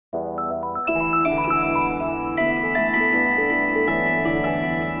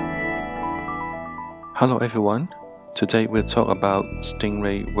Hello everyone, today we'll talk about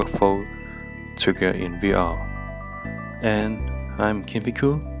Stingray Workflow Trigger in VR. And I'm Kim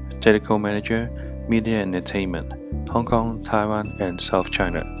Viku, Technical Manager, Media and Entertainment, Hong Kong, Taiwan and South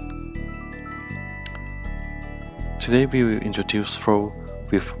China. Today we will introduce Flow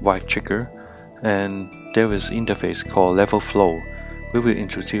with White Trigger, and there is an interface called Level Flow. We will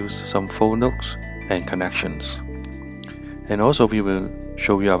introduce some flow nodes and connections. And also we will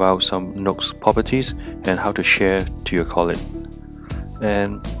show you about some nodes properties and how to share to your colleague.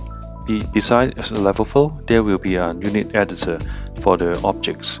 And besides the level flow, there will be a unit editor for the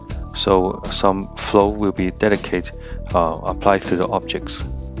objects. So some flow will be dedicated, applied to the objects.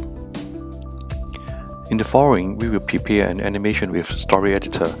 In the following, we will prepare an animation with Story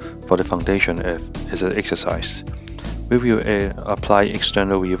Editor for the foundation as an exercise. We will apply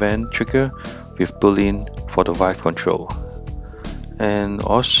external event trigger with Boolean for the vibe control. And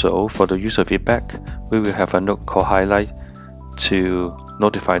also for the user feedback, we will have a node called Highlight to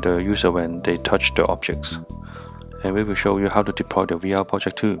notify the user when they touch the objects. And we will show you how to deploy the VR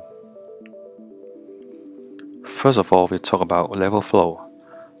project too. First of all, we talk about Level Flow.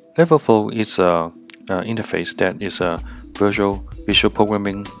 Level Flow is an interface that is a visual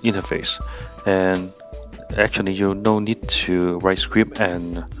programming interface. And actually, you don't need to write script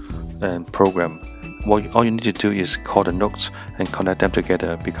and program. All you need to do is call the nodes and connect them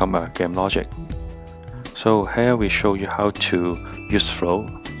together, become a game logic. So here we show you how to use flow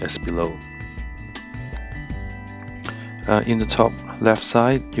as below. In the top left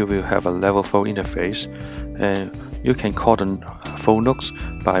side, you will have a level flow interface, and you can call the flow nodes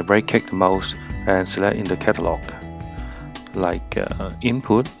by right-click the mouse and select in the catalog. Like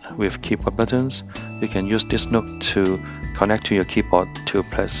input with keyboard buttons, you can use this node to connect to your keyboard to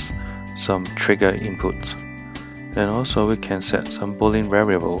press some trigger inputs. And also we can set some Boolean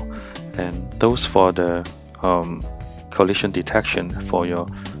variable, and those for the collision detection for your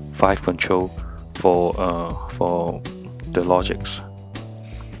vibe control for the logics.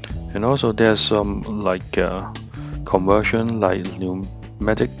 And also there's some like conversion like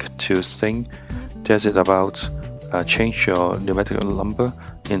pneumatic to string. This is about change your pneumatic number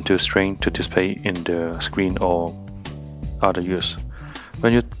into string to display in the screen or other use.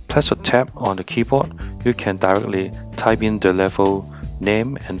 When you press a tab on the keyboard, you can directly type in the level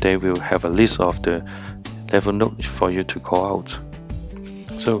name, and they will have a list of the level nodes for you to call out.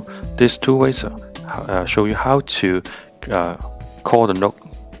 So these two ways show you how to call the node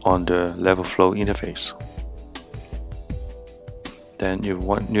on the level flow interface. Then you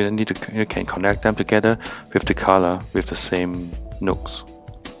can connect them together with the color with the same nodes.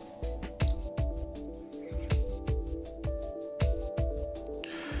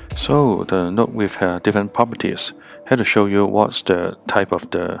 So the node with different properties. Here to show you what's the type of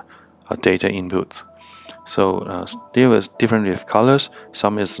the data input. So there is different with colors.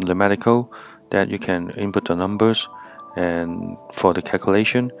 Some is mathematical, that you can input the numbers and for the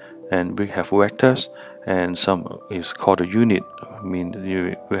calculation. And we have vectors, and some is called a unit. I mean,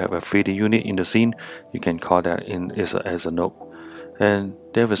 you have a 3D unit in the scene. You can call that as a node. And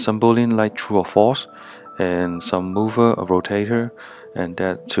there is some Boolean like true or false, and some mover or rotator, and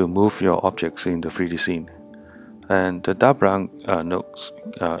that to move your objects in the 3D scene. And the dark brown nodes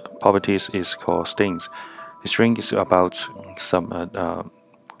properties is called strings. The string is about some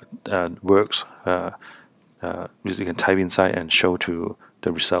words you can type inside and show to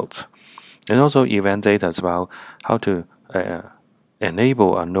the results. And also event data is about how to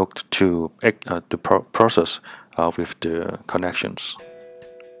enable a node to process with the connections.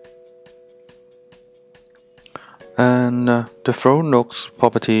 And the flow nodes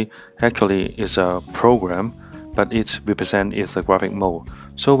property actually is a program, but it represents a graphic mode.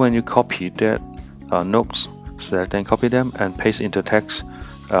 So when you copy that nodes, then copy them and paste into text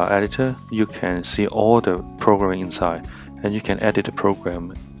editor, you can see all the programming inside, and you can edit the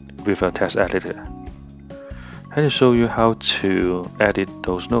program with a text editor. I will show you how to edit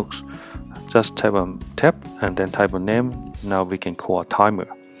those nodes. Just type on tab and then type a name. Now we can call a timer.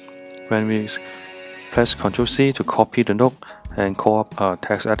 When we press Ctrl C to copy the node and call up a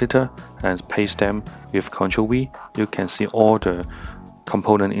text editor and paste them with Ctrl V, you can see all the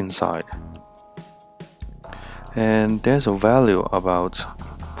component inside. And there's a value about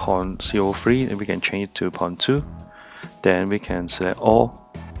 0.03, and we can change it to 0.2. Then we can select all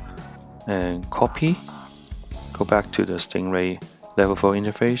and copy, go back to the Stingray level 4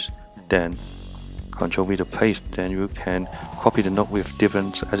 interface, then Ctrl V to paste. Then you can copy the node with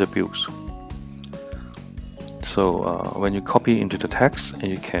different attributes. So when you copy into the text, and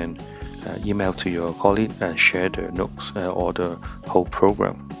you can email to your colleague and share the notes or the whole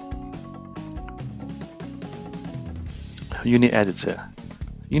program. Unit Editor.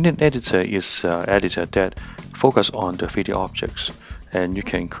 Unit Editor is an editor that focuses on the 3D objects, and you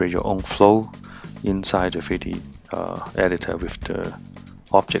can create your own flow inside the 3D editor with the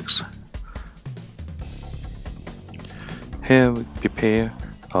objects. Here we prepare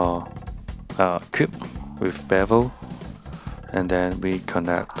a cube with bevel, and then we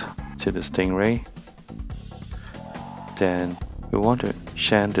connect to the Stingray. Then we want to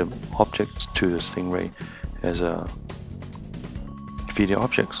send the objects to the Stingray as a 3D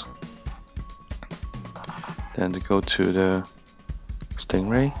objects. Then to go to the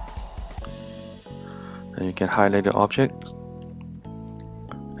Stingray, and you can highlight the object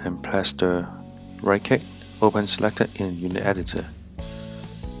and press the right click, open selected in Unit Editor.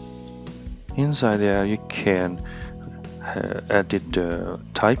 Inside there you can edit the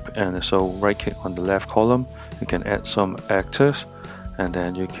type, and so right click on the left column, you can add some actors, and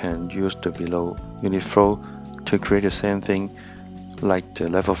then you can use the below unit flow to create the same thing like the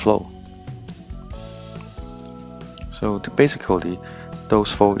level flow. So basically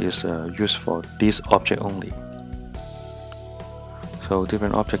those flow is used for this object only. So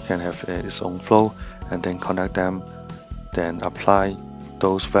different object can have its own flow, and then connect them, then apply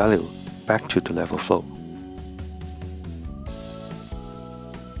those values back to the level flow.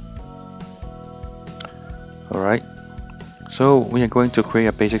 Alright, so we are going to create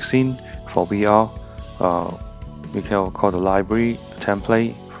a basic scene for VR. We can call the library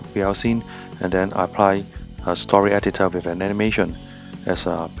template VR scene, and then apply a story editor with an animation as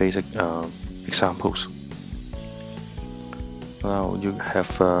a basic examples. Now you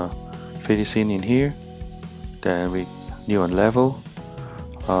have a 3D scene in here, then we new on level.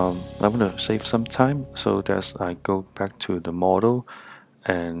 I'm going to save some time, so that I go back to the model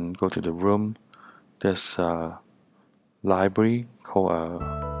and go to the room. There's a library called a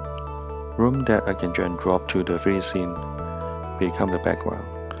room that I can drag and drop to the 3D scene, become the background.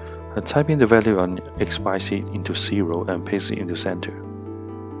 I type in the value on XYZ into 0 and paste it into center.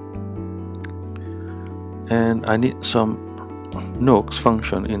 And I need some nodes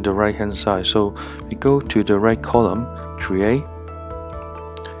function in the right hand side, so we go to the right column, create,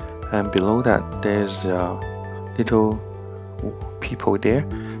 and below that there's a little people there.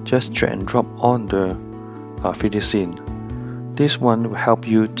 Just drag and drop on the 3D scene. This one will help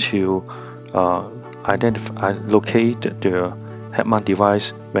you to locate the head mount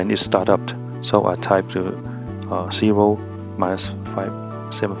device when it's start up. So I type the 0 minus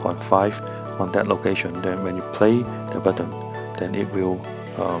 7.5 on that location. Then when you play the button, then it will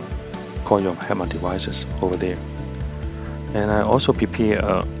call your head mount devices over there. And I also prepare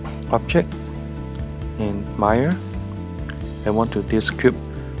a object in Maya. I want to this cube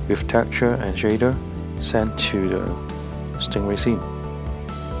with texture and shader sent to the Stingray scene.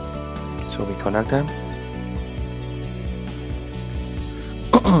 So we connect them.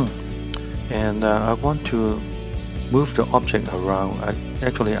 And I want to move the object around.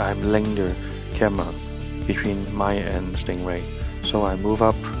 Actually, I'm linking the camera between Maya and Stingray. So I move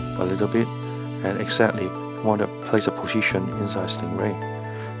up a little bit and exactly want to place a position inside Stingray.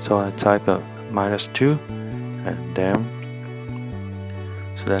 So I type a -2 and then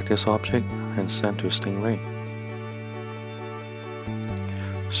select this object and send to Stingray.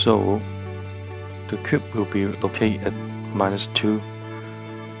 So the cube will be located at -2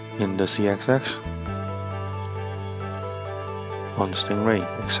 in the Z-axis on Stingray,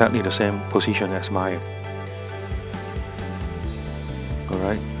 exactly the same position as Maya.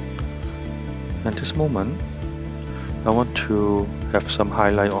 Alright, at this moment I want to have some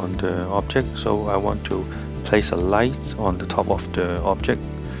highlight on the object, so I want to place a light on the top of the object.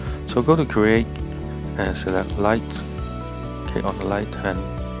 So go to create and select light, click on the light and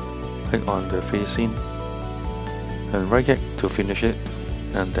click on the 3D scene and right click to finish it,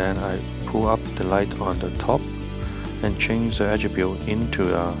 and then I pull up the light on the top and change the attribute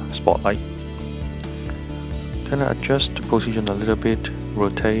into a spotlight. Then I adjust the position a little bit,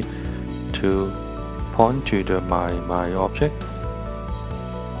 rotate to point to the my object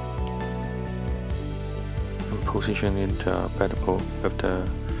and position it better with the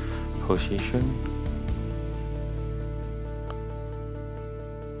position.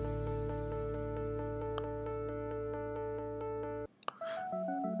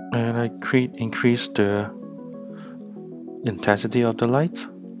 And I increase the intensity of the light.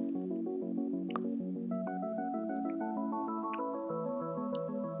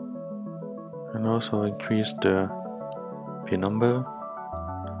 And also increase the penumbra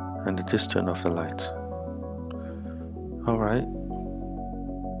and the distance of the light. Alright.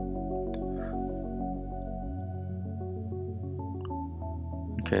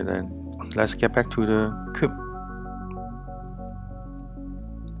 Okay, then let's get back to the cube.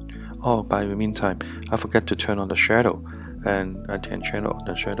 Oh, by the meantime, I forget to turn on the shadow, and I can turn on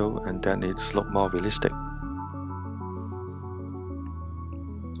the shadow, and then it's look more realistic.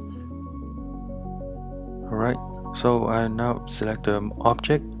 Alright, so I now select the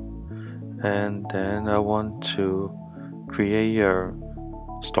object, and then I want to create a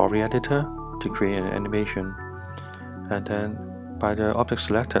story editor to create an animation. And then by the object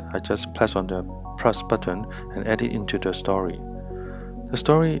selected, I just press on the plus button and add it into the story. The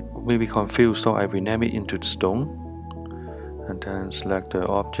story may be confused, so I rename it into stone, and then select the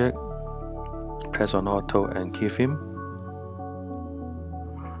object, press on auto and keyframe,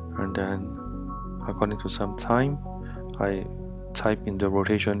 and then according to some time, I type in the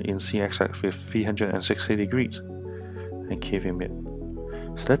rotation in Z-axis with 360 degrees and keyframe it.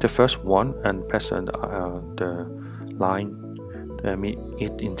 Select the first one and press on the line and make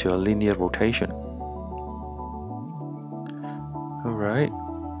it into a linear rotation. Alright,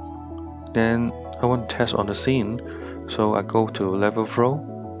 then I want to test on the scene, so I go to level flow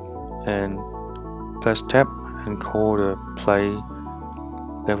and press tab and call the play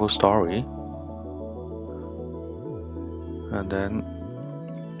level story. And then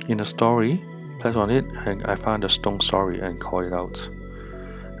in the story, press on it and I find the stone story and call it out.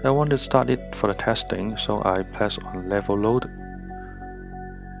 I want to start it for the testing, so I press on level load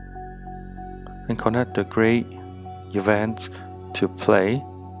and connect the gray event to play,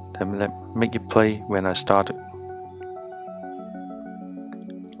 then make it play when I start it.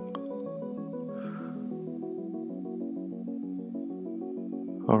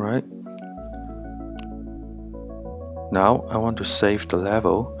 Alright. Now I want to save the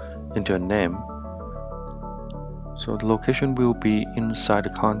level into a name. So the location will be inside the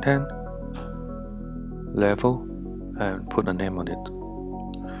content, level, and put a name on it.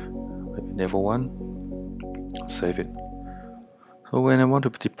 Maybe level 1, save it. So when I want to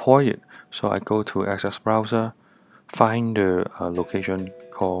deploy it, so I go to Access Browser, find the location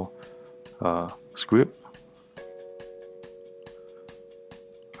called script.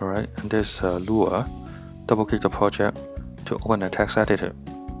 Alright, and there's Lua. Double click the project to open a text editor.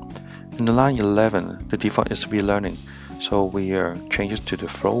 In the line 11, the default is relearning, so we change it to the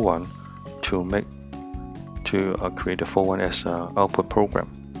flow one to create the flow one as an output program.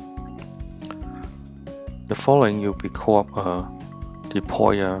 The following will be called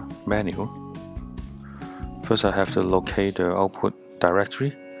deployer menu. First, I have to locate the output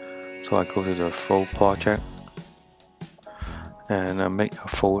directory, so I go to the flow project and make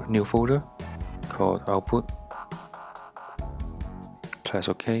a new folder called output. Press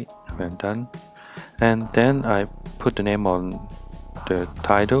OK when done, and then I put the name on the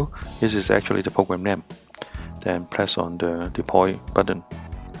title. This is actually the program name. Then press on the deploy button.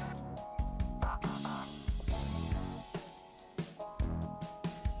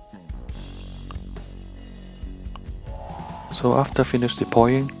 So after finish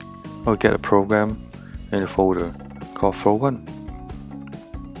deploying, I'll get a program in a folder called flow1.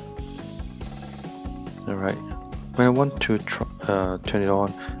 Alright, when I want to turn it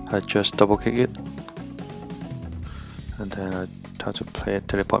on, I just double click it, and then I try to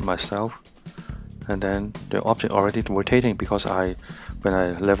teleport myself, and then the object already rotating because when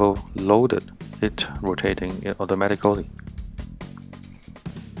I level loaded it rotating it automatically.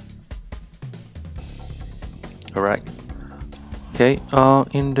 Alright. Okay,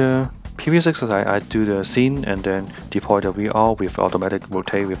 in the previous exercise I do the scene and then deploy the VR with automatic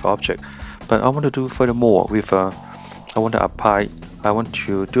rotate with object. But I want to do furthermore with I want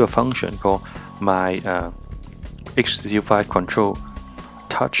to do a function called my H05 control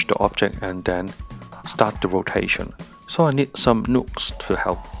touch the object and then start the rotation. So I need some nooks to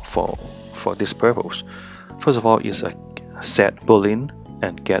help for this purpose. First of all is a set boolean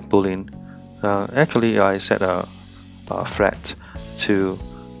and get boolean. Actually I set a flag to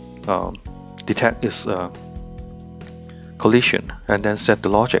detect its collision and then set the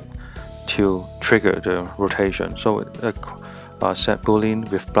logic to trigger the rotation. So set boolean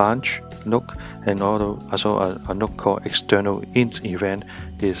with branch nook and also a nook called external int event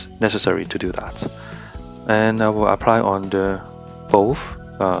is necessary to do that. And I will apply on the both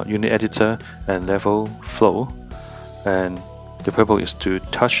unit editor and level flow, and the purpose is to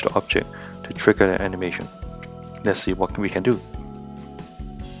touch the object to trigger the animation. Let's see what we can do.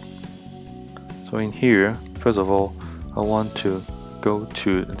 So in here, first of all, I want to go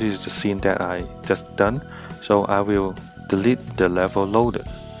to, this is the scene that I just done, so I will delete the level loaded,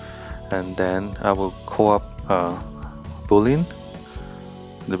 and then I will call up boolean.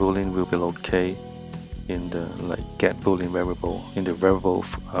 The boolean will be located in the get boolean variable in the variable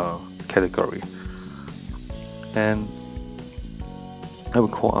category, and I will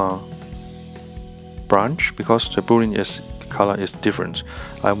call a branch because the boolean color is different.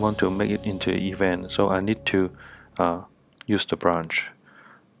 I want to make it into an event, so I need to use the branch.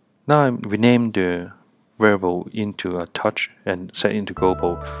 Now I rename the variable into a touch and set into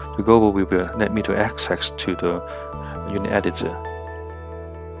global. The global will let me to access to the unit editor.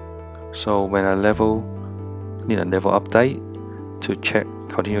 So when I need a level update to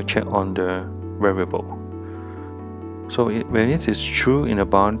continue check on the variable. So when it is true in a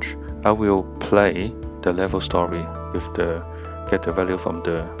branch, I will play the level story with get the value from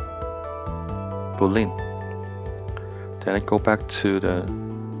the boolean. Then I go back to the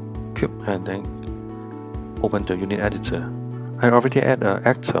cube and then open the unit editor. I already add an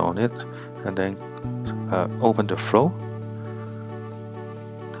actor on it, and then open the flow.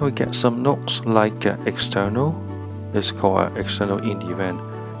 Then we get some nodes like external. It's called external in event.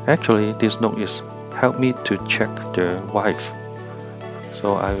 Actually, this node is help me to check the wife.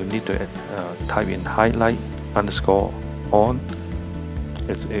 So I will need to type in highlight underscore on.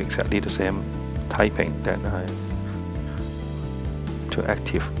 It's exactly the same typing that I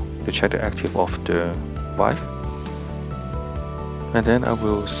to check the active of the wife. And then I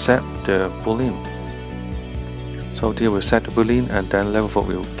will set the boolean. So they will set the boolean, and then level 4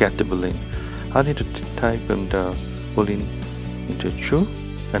 will get the boolean. I need to type in the boolean into true,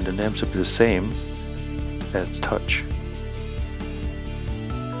 and the name should be the same as touch.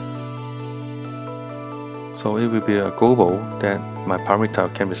 So it will be a global that my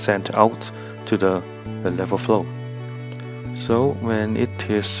parameter can be sent out to the level flow. So when it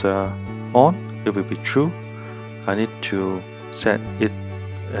is on, it will be true. I need to set it,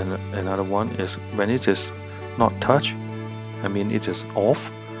 and another one is when it is not touch, I mean it is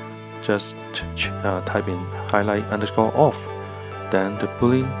off, just type in highlight underscore off, then the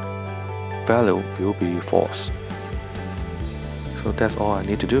boolean value will be false. So that's all I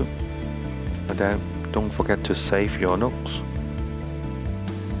need to do. And then don't forget to save your notes.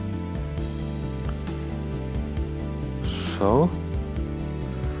 So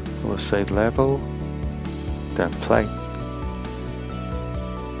we'll say level, then play.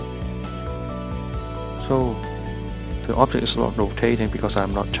 So the object is not rotating because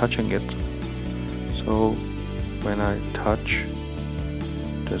I'm not touching it. So when I touch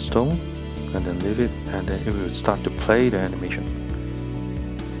the stone and then leave it, and then it will start to play the animation.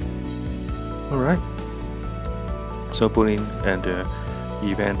 Alright. So boolean and the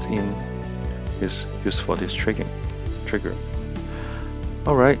event in is used for this trigger.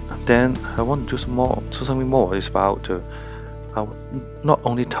 Alright, then I want to do something more. It's about I not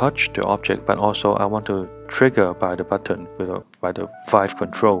only touch the object, but also I want to trigger by the button by the Vive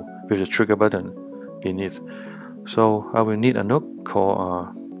control with the trigger button beneath. So I will need a node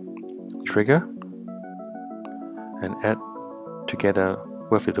called trigger and add together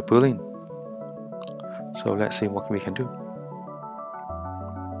with the boolean. So let's see what we can do.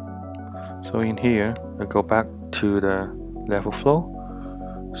 So in here, I go back to the level flow.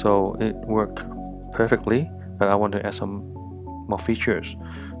 So it worked perfectly, but I want to add some more features.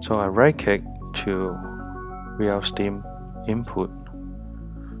 So I right click to VR Steam input,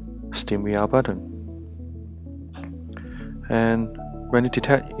 Steam VR button, and when it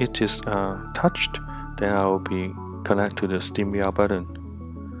detects it is touched, then I will be connect to the Steam VR button,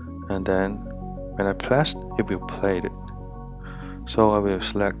 and then when I press, it will play it. So I will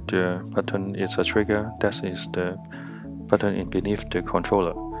select the button is a trigger, that is the button in beneath the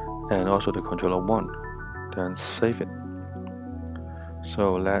controller, and also the controller 1, then save it. So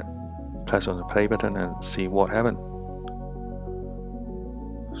let's press on the play button and see what happened.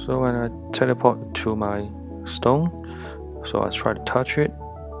 So when I teleport to my stone, so I try to touch it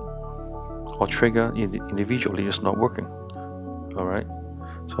or trigger individually, it's not working. Alright,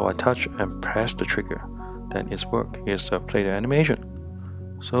 so I touch and press the trigger, then it's work, it's play the animation.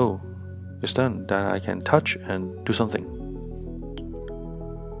 So it's done, then I can touch and do something.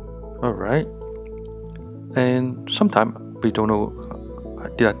 Alright, and sometimes we don't know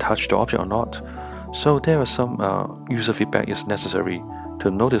did I touch the object or not. So there are some user feedback is necessary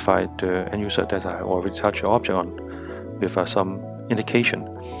to notify the end user that I already touched the object on with some indication.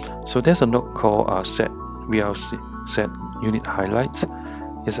 So there's a node called set unit highlights.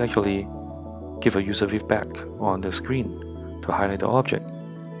 It's actually give a user feedback on the screen to highlight the object.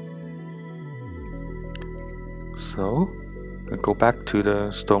 So I go back to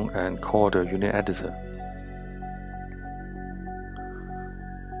the stone and call the unit editor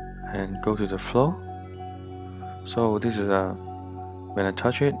and go to the flow. So this is when I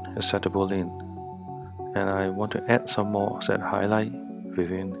touch it, I set the boolean, and I want to add some more set highlight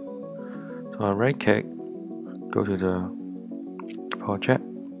within. So I right click, go to the project,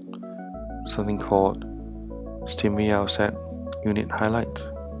 something called SteamVR Set Unit Highlight.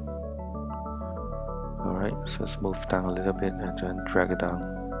 Alright, so let's move down a little bit and then drag it down.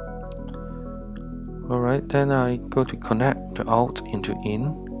 Alright, then I go to connect the alt into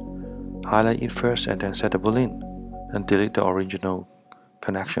in, highlight it first and then set the boolean and delete the original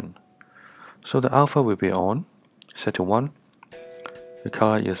connection. So the alpha will be on, set to 1. The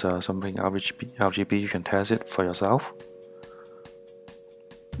color is something RGB, you can test it for yourself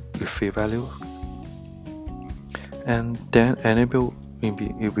with free value. And then enable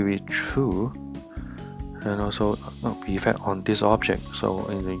it will be true, and also effect on this object. So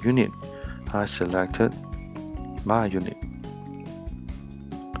in the unit, I selected my unit.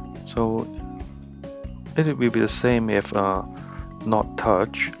 So it will be the same if not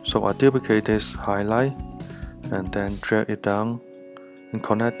touch. So I duplicate this highlight and then drag it down and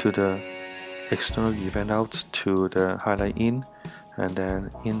connect to the external event out to the highlight in and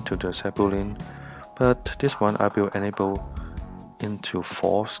then into the set boolean. But this one I will enable into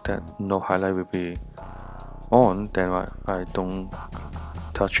false, that no highlight will be on, then I don't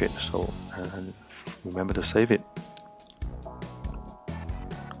touch it. So remember to save it.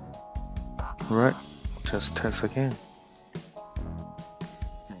 Right, just test again.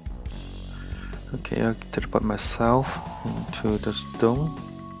 Okay, I teleport myself into the stone.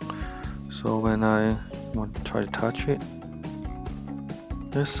 So when I want to try to touch it,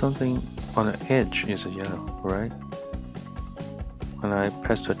 there's something on the edge is a yellow, right? When I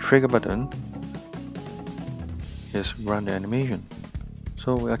press the trigger button, it's run the animation.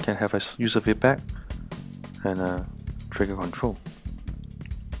 So I can have a user feedback and a trigger control.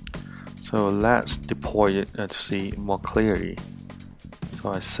 So let's deploy it to see more clearly.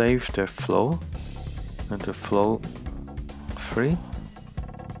 So I save the flow and the flow 3.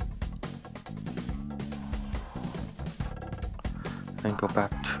 And go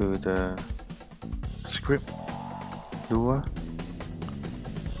back to the script, Lua,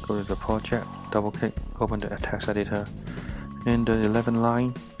 go to the project, double click, open the text editor. In the 11th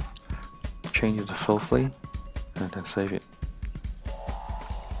line, change the flow free and then save it.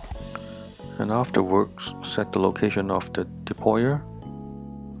 And afterwards, set the location of the deployer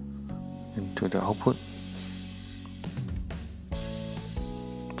into the output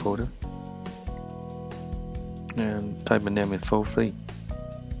folder and type a name in flow free,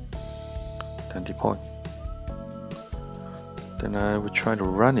 then deploy. Then I will try to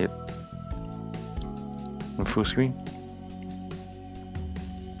run it in full screen.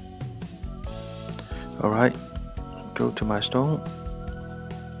 Alright, go to my stone.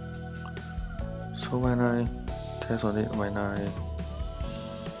 So when I test on it, when I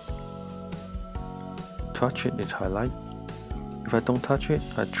touch it, it's highlight. If I don't touch it,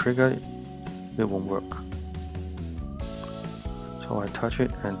 I trigger it, it won't work. So I touch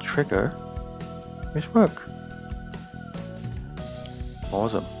it and trigger, it's work.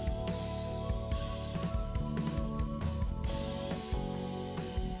 Awesome.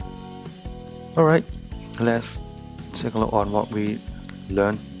 Alright, let's take a look on what we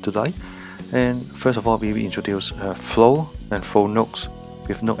learned today. And first of all, we will introduce flow and flow nodes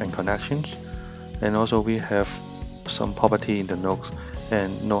with node and connections. And also we have some property in the nodes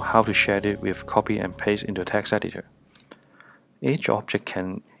and know how to share it with copy and paste in the text editor. Each object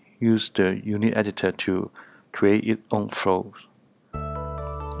can use the unit editor to create its own flows.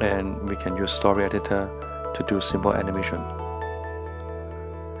 And we can use story editor to do simple animation.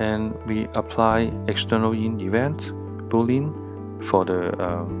 And we apply external in event boolean for the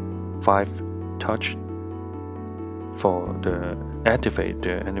 5 touch for the activate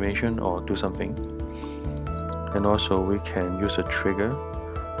the animation or do something. And also we can use a trigger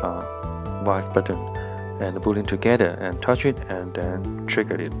wipe button and the boolean together and touch it and then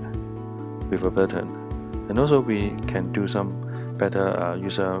trigger it with a button. And also we can do some better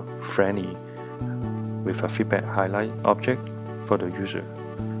user friendly with a feedback highlight object for the user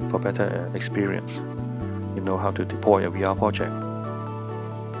for better experience. You know how to deploy a VR project.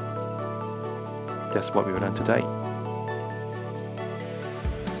 That's what we've done today.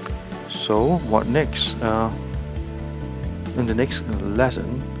 So what next? In the next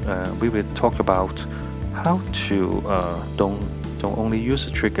lesson, we will talk about how to don't only use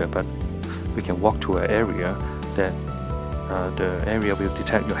a trigger, but we can walk to an area that the area will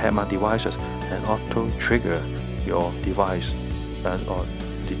detect your head mount devices and auto trigger your device or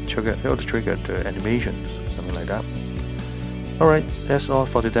trigger the animations, something like that. Alright, that's all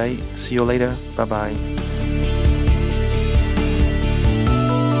for today. See you later. Bye bye.